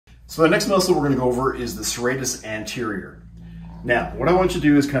So the next muscle we're going to go over is the serratus anterior. Now, what I want you to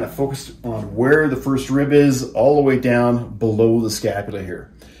do is kind of focus on where the first rib is, all the way down below the scapula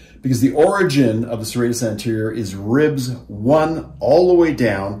here. Because the origin of the serratus anterior is ribs 1 all the way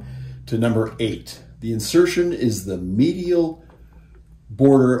down to number 8. The insertion is the medial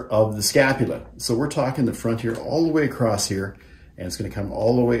border of the scapula. So we're talking the front here all the way across here, and it's going to come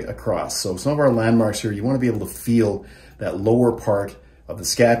all the way across. So some of our landmarks here, you want to be able to feel that lower part of the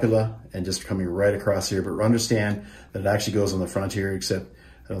scapula and just coming right across here, but understand that it actually goes on the front here, except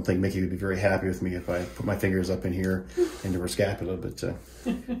I don't think Mickey would be very happy with me if I put my fingers up in here into her scapula, but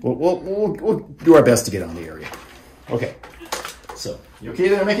we'll do our best to get on the area. Okay, so you okay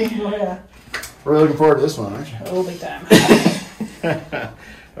there, Mickey? Oh yeah. We're looking forward to this one, aren't you? Oh, big time.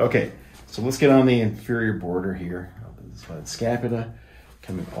 Okay, so let's get on the inferior border here of the scapula,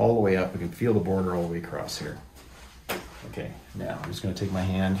 coming all the way up. We can feel the border all the way across here. Okay, now I'm just going to take my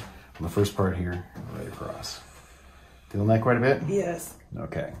hand on the first part here, right across. Feeling that quite a bit? Yes.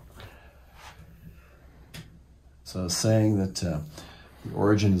 Okay. So I was saying that the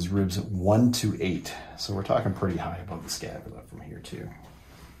origin is ribs 1 to 8. So we're talking pretty high above the scapula from here too.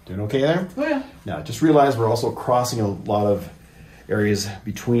 Doing okay there? Oh yeah. Now just realize we're also crossing a lot of areas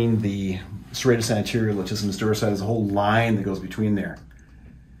between the serratus anterior, latissimus dorsi. There's a whole line that goes between there.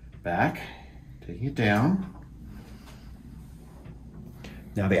 Back, taking it down.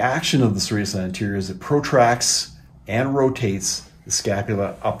 Now the action of the serratus anterior is it protracts and rotates the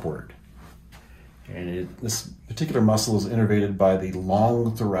scapula upward. And this particular muscle is innervated by the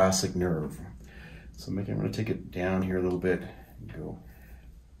long thoracic nerve. So I'm going to take it down here a little bit and go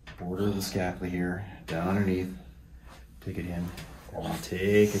border of the scapula here, down underneath, take it in, and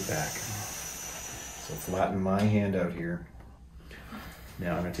take it back. So flatten my hand out here.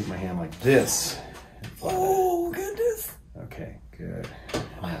 Now I'm going to take my hand like this. Oh, goodness. Okay, good.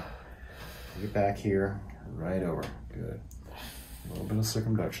 Now, get back here, right over. Good. A little bit of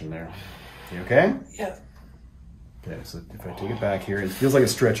circumduction there. You okay? Yeah. Okay, so if I take it back here, it feels like a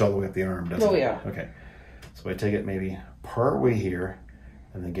stretch all the way up the arm, doesn't it? Oh, yeah. Okay. So I take it maybe part way here,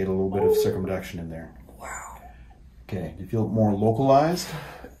 and then get a little bit of circumduction in there. Wow. Okay, do you feel more localized?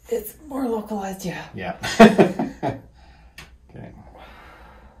 It's more localized, yeah. Yeah. Okay.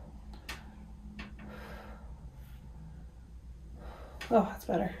 Oh, that's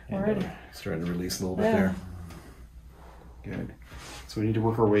better. Already. Starting to release a little bit Yeah. there. Good. So we need to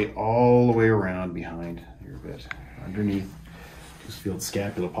work our way all the way around behind here a bit. Underneath. Just feel the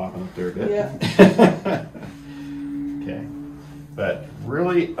scapula popping up there a bit. Yeah. Okay. But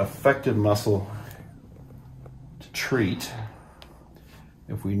really effective muscle to treat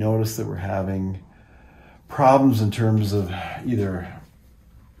if we notice that we're having problems in terms of either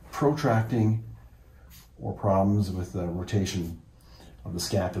protracting or problems with the rotation of the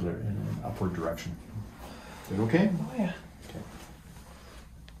scapula in an upward direction. Is that okay? Oh yeah. Okay.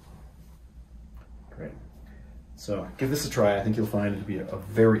 Great. So give this a try. I think you'll find it to be a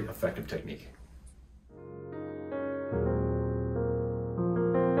very effective technique.